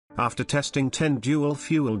After testing 10 dual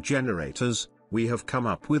fuel generators, we have come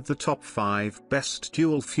up with the top 5 best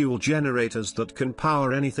dual fuel generators that can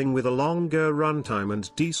power anything with a longer runtime and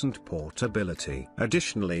decent portability.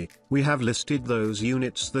 Additionally, we have listed those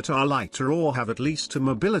units that are lighter or have at least a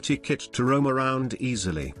mobility kit to roam around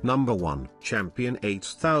easily. Number 1. Champion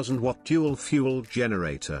 8000 watt dual fuel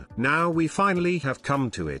generator. Now we finally have come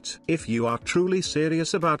to it. If you are truly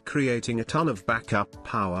serious about creating a ton of backup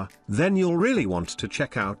power, then you'll really want to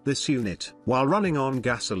check out this unit. While running on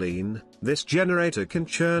gasoline, this generator can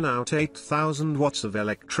churn out 8000 watts of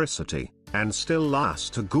electricity, and still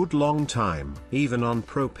last a good long time. Even on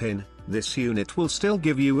propane, this unit will still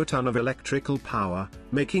give you a ton of electrical power,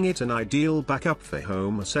 making it an ideal backup for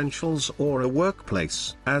home essentials or a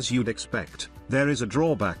workplace. As you'd expect, there is a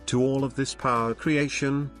drawback to all of this power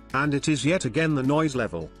creation, and it is yet again the noise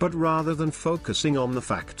level. But rather than focusing on the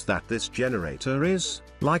fact that this generator is,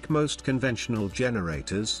 like most conventional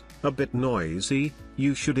generators, a bit noisy,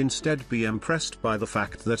 you should instead be impressed by the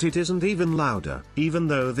fact that it isn't even louder. Even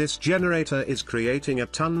though this generator is creating a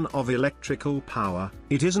ton of electrical power,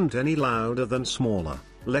 it isn't any louder than smaller,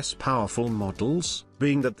 less powerful models.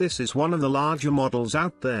 Being that this is one of the larger models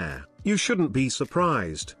out there, you shouldn't be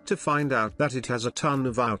surprised to find out that it has a ton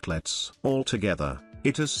of outlets. Altogether,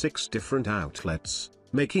 it has 6 different outlets,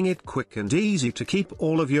 making it quick and easy to keep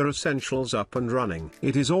all of your essentials up and running.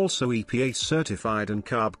 It is also EPA certified and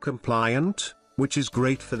CARB compliant, which is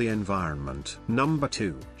great for the environment. Number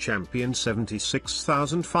 2. Champion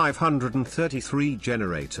 76533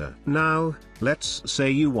 generator. Now, let's say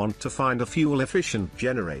you want to find a fuel-efficient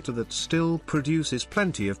generator that still produces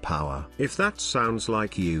plenty of power. If that sounds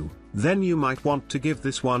like you, then you might want to give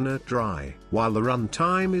this one a try. While the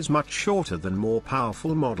runtime is much shorter than more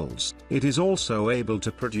powerful models, it is also able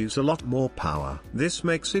to produce a lot more power. This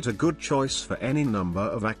makes it a good choice for any number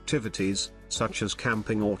of activities, such as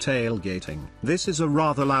camping or tailgating. This is a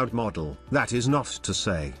rather loud model. That is not to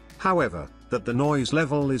say, however, that the noise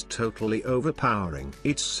level is totally overpowering.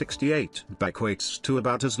 Its 68 dB equates to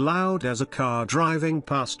about as loud as a car driving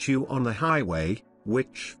past you on the highway,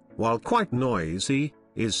 which, while quite noisy,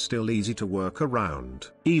 is still easy to work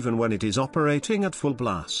around. Even when it is operating at full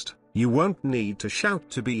blast, you won't need to shout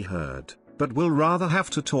to be heard, but will rather have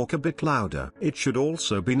to talk a bit louder. It should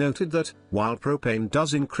also be noted that, while propane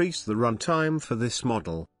does increase the runtime for this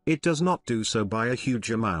model, it does not do so by a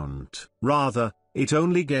huge amount. Rather, it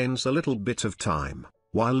only gains a little bit of time,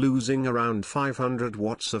 while losing around 500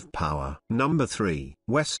 watts of power. Number 3.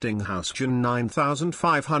 Westinghouse Gen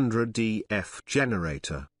 9500DF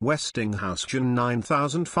generator. Westinghouse Gen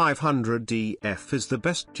 9500DF is the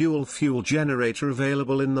best dual fuel generator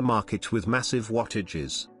available in the market, with massive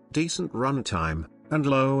wattages, decent runtime, and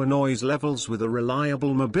lower noise levels, with a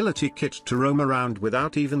reliable mobility kit to roam around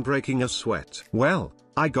without even breaking a sweat. Well,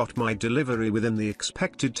 I got my delivery within the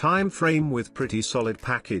expected time frame with pretty solid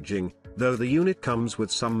packaging. Though the unit comes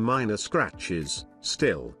with some minor scratches,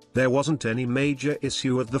 still, there wasn't any major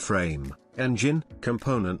issue with the frame, engine,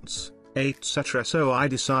 components, etc., so I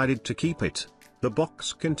decided to keep it. The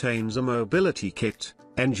box contains a mobility kit,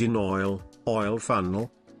 engine oil, oil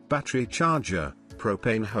funnel, battery charger,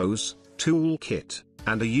 propane hose, tool kit,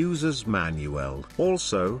 and a user's manual.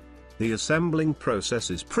 Also, the assembling process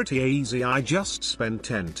is pretty easy. I just spent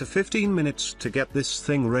 10 to 15 minutes to get this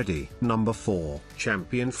thing ready. Number 4.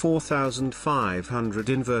 Champion 4500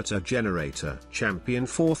 inverter generator. Champion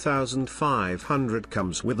 4500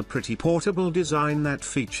 comes with a pretty portable design that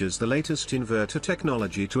features the latest inverter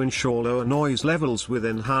technology to ensure lower noise levels with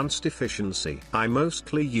enhanced efficiency. I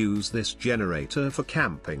mostly use this generator for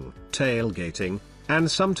camping, tailgating, and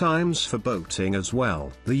sometimes for boating as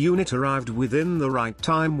well. The unit arrived within the right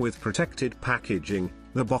time with protected packaging.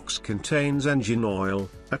 The box contains engine oil,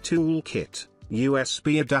 a tool kit,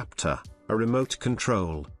 USB adapter, a remote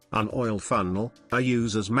control, an oil funnel, a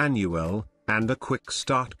user's manual, and a quick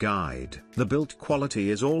start guide. The build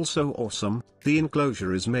quality is also awesome. The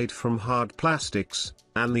enclosure is made from hard plastics,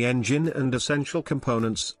 and the engine and essential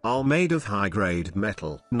components are made of high-grade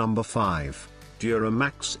metal. Number 5.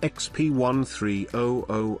 Duramax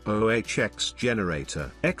XP13000HX generator.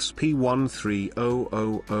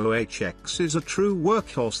 XP13000HX is a true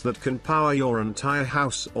workhorse that can power your entire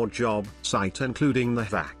house or job site, including the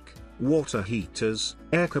HVAC, water heaters,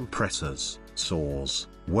 air compressors, saws,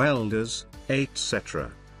 welders,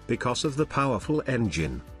 etc. Because of the powerful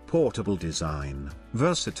engine, portable design,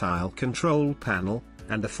 versatile control panel,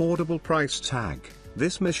 and affordable price tag,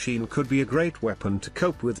 this machine could be a great weapon to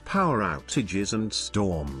cope with power outages and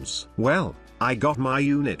storms. Well, I got my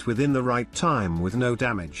unit within the right time with no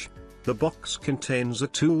damage. The box contains a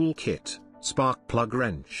tool kit, spark plug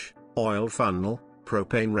wrench, oil funnel,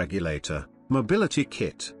 propane regulator, mobility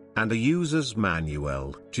kit, and a user's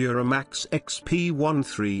manual. Duramax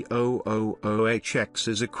XP13000HX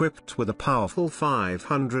is equipped with a powerful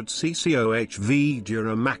 500cc OHV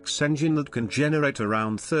Duramax engine that can generate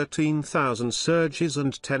around 13,000 surges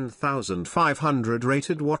and 10,500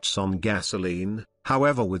 rated watts on gasoline.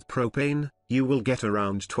 However, with propane, you will get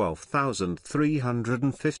around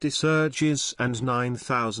 12,350 surges and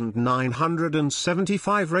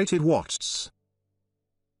 9,975 rated watts.